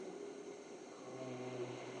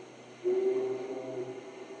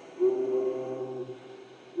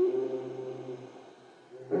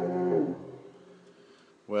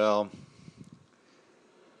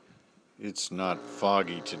It's not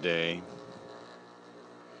foggy today.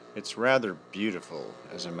 It's rather beautiful,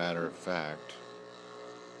 as a matter of fact.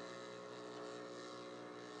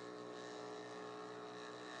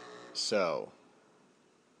 So,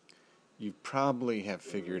 you probably have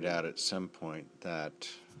figured out at some point that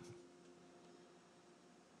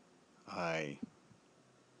I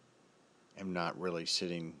am not really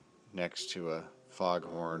sitting next to a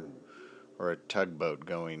foghorn or a tugboat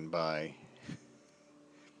going by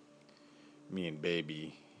me and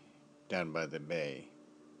baby down by the bay.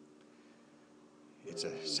 It's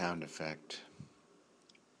a sound effect.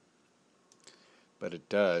 But it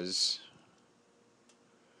does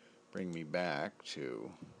bring me back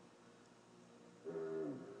to,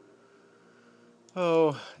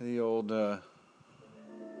 the old, is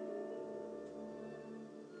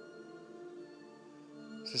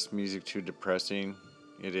this music too depressing?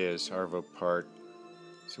 It is. Arvo Part.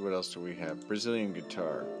 So what else do we have? Brazilian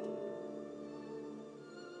guitar.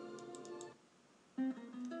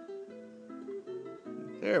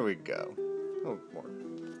 There we go. Oh, more.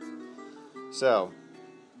 So,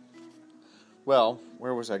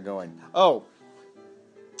 where was I going? Oh,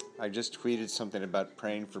 I just tweeted something about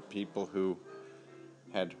praying for people who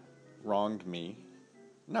had wronged me.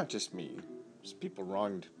 Not just me. Just people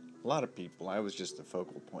wronged a lot of people. I was just the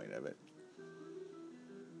focal point of it.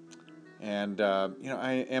 And,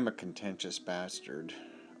 I am a contentious bastard.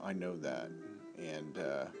 I know that. And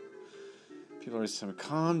people are saying,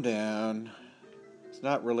 calm down. It's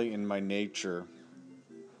not really in my nature.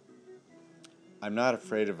 I'm not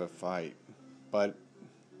afraid of a fight. But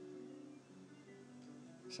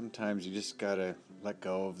sometimes you just gotta let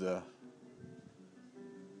go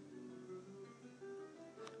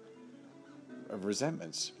of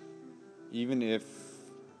resentments. Even if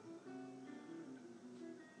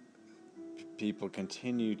people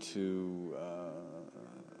continue to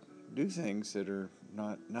do things that are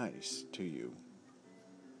not nice to you.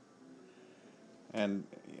 And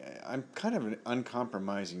I'm kind of an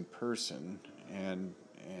uncompromising person, and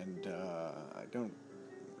I don't,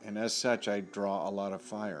 and as such, I draw a lot of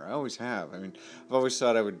fire. I always have. I mean, I've always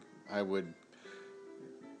thought I would,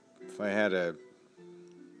 if I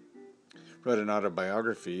wrote an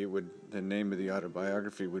autobiography, the name of the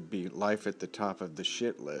autobiography would be "Life at the Top of the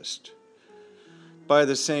Shit List." By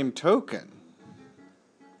the same token,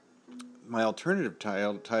 my alternative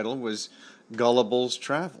title was Gullible's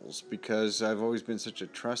Travels, because I've always been such a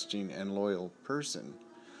trusting and loyal person,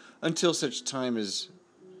 until such time as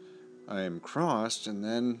I am crossed, and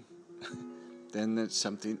then that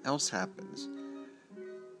something else happens.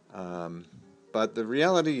 But the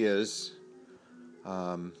reality is,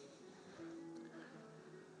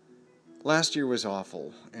 last year was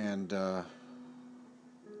awful, and a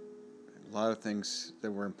lot of things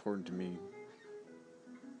that were important to me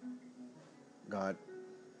got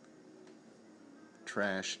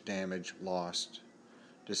trashed, damaged, lost,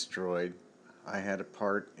 destroyed. I had a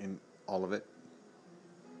part in all of it.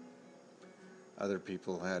 Other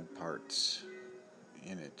people had parts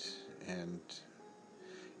in it. And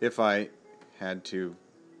if I had to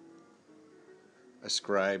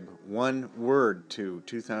ascribe one word to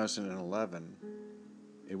 2011,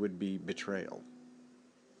 it would be betrayal.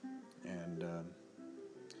 And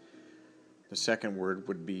the second word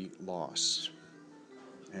would be loss.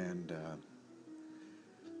 And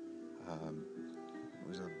it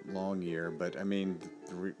was a long year, but I mean,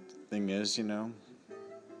 the thing is,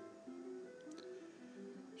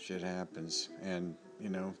 shit happens. And,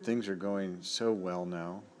 things are going so well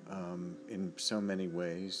now, in so many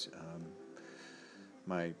ways.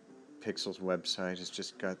 My Pixels website has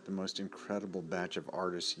just got the most incredible batch of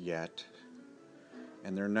artists yet.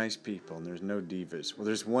 And they're nice people, and there's no divas. Well,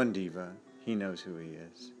 there's one diva. He knows who he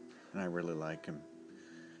is, and I really like him.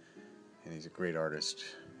 And he's a great artist.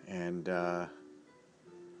 And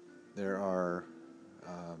there are,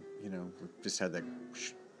 we've just had that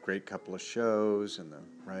great couple of shows and the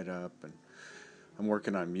write-up, and I'm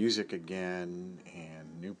working on music again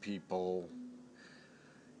and new people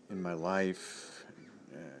in my life,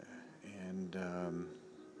 and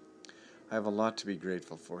I have a lot to be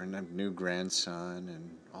grateful for, and I have a new grandson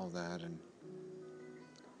and all that, and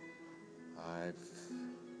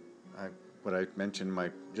what I mentioned in my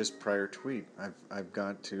just prior tweet, I've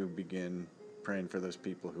got to begin praying for those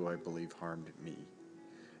people who I believe harmed me.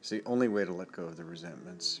 It's the only way to let go of the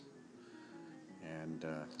resentments, and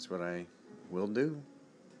that's what I will do.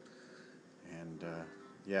 And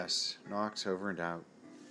yes, Knox over and out.